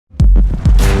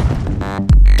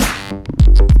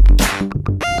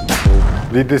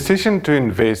The decision to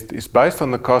invest is based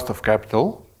on the cost of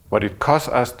capital, what it costs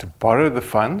us to borrow the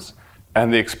funds,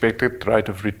 and the expected rate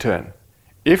of return.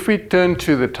 If we turn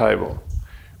to the table,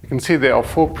 we can see there are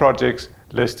 4 projects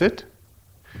listed,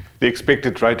 the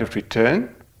expected rate of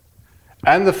return,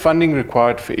 and the funding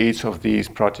required for each of these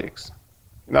projects.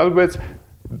 In other words,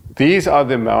 these are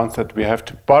the amounts that we have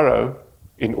to borrow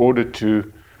in order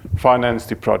to finance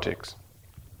the projects.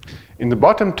 In the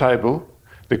bottom table,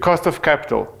 the cost of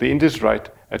capital, the interest rate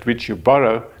at which you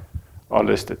borrow, are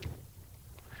listed.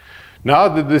 Now,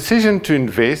 the decision to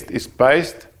invest is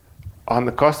based on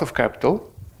the cost of capital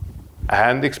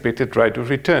and the expected rate of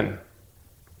return.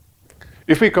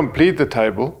 If we complete the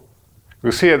table,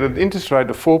 we'll see at an interest rate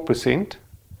of 4%,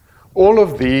 all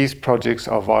of these projects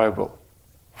are viable.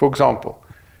 For example,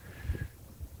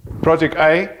 project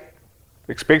A,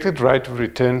 expected rate of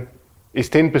return is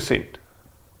 10%.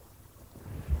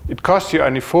 It costs you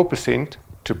only 4%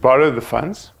 to borrow the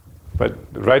funds,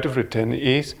 but the rate of return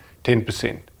is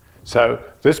 10%. So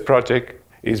this project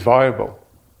is viable.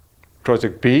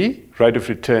 Project B, rate of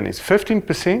return is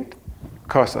 15%,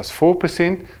 costs us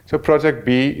 4%, so project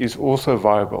B is also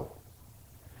viable.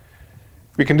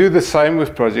 We can do the same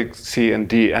with project C and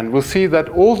D, and we'll see that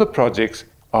all the projects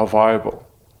are viable.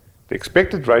 The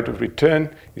expected rate of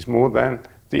return is more than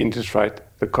the interest rate,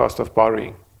 the cost of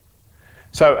borrowing.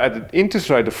 So at an interest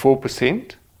rate of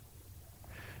 4%,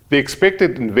 the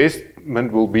expected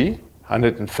investment will be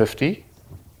 150,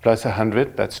 plus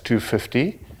 100, that's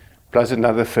 250, plus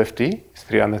another 50, is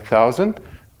 300,000,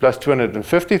 plus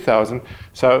 250,000.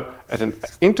 So at an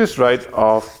interest rate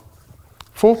of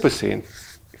 4%,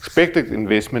 expected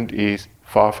investment is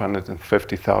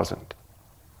 550,000.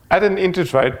 At an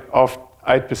interest rate of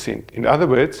 8%, in other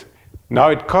words, now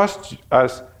it costs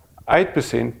us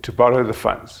 8% to borrow the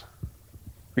funds.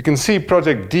 We can see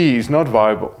project D is not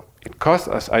viable. It costs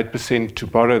us 8% to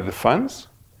borrow the funds,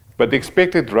 but the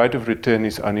expected rate of return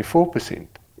is only 4%.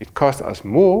 It costs us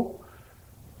more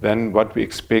than what we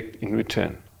expect in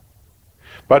return.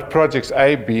 But projects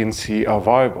A, B, and C are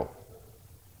viable.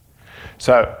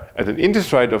 So at an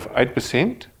interest rate of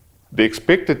 8%, the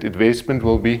expected investment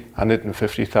will be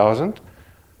 150,000,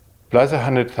 plus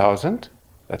 100,000,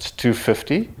 that's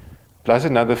 250, plus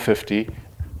another 50,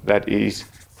 that is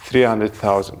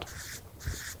 300,000.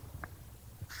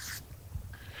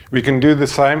 We can do the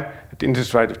same at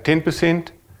interest rate of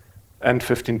 10% and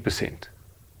 15%.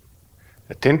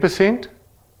 At 10%,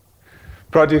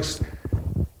 projects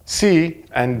C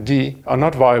and D are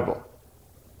not viable.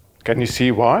 Can you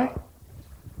see why?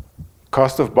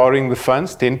 Cost of borrowing the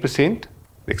funds, 10%.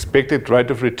 The expected rate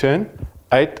of return,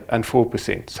 8 and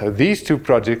 4%. So these 2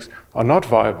 projects are not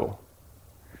viable.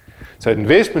 So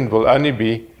investment will only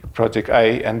be project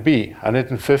A and B,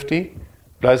 150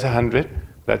 plus 100,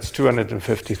 that's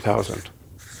 250,000.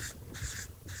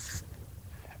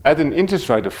 At an interest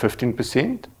rate of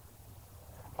 15%,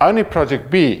 only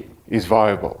project B is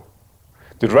viable.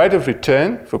 The rate of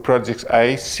return for projects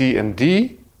A, C, and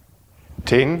D,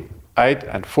 10, 8,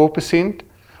 and 4%,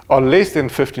 are less than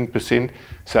 15%,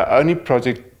 so only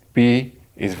project B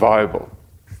is viable.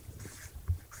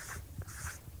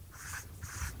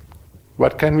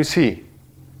 What can we see?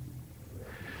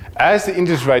 As the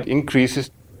interest rate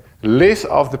increases, less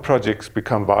of the projects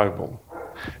become viable.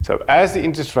 So as the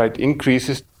interest rate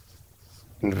increases,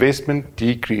 investment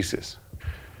decreases.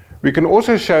 We can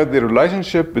also show the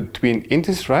relationship between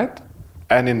interest rate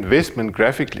and investment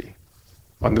graphically.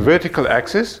 On the vertical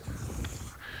axis,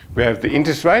 we have the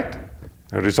interest rate,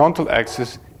 the horizontal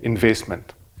axis,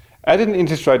 investment. At an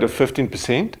interest rate of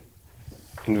 15%,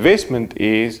 investment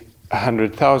is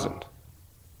 100,000.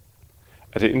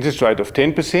 At an interest rate of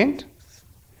 10%,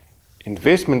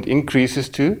 investment increases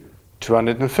to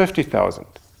 250,000.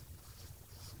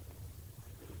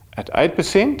 At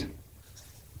 8%,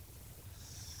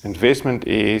 investment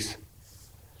is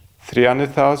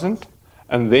 300,000,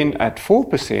 and then at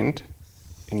 4%,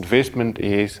 investment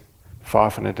is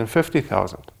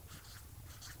 550,000.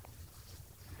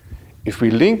 If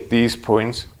we link these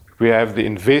points, we have the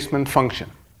investment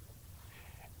function.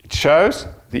 It shows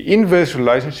the inverse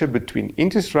relationship between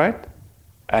interest rate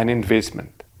and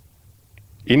investment.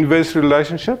 Inverse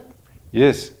relationship?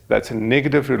 Yes, that's a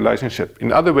negative relationship.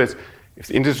 In other words, if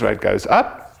the interest rate goes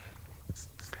up,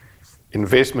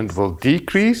 investment will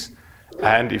decrease,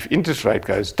 and if interest rate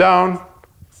goes down,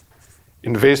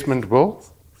 investment will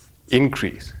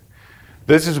increase.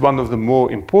 This is one of the more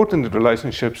important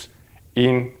relationships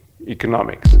in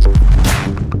economics.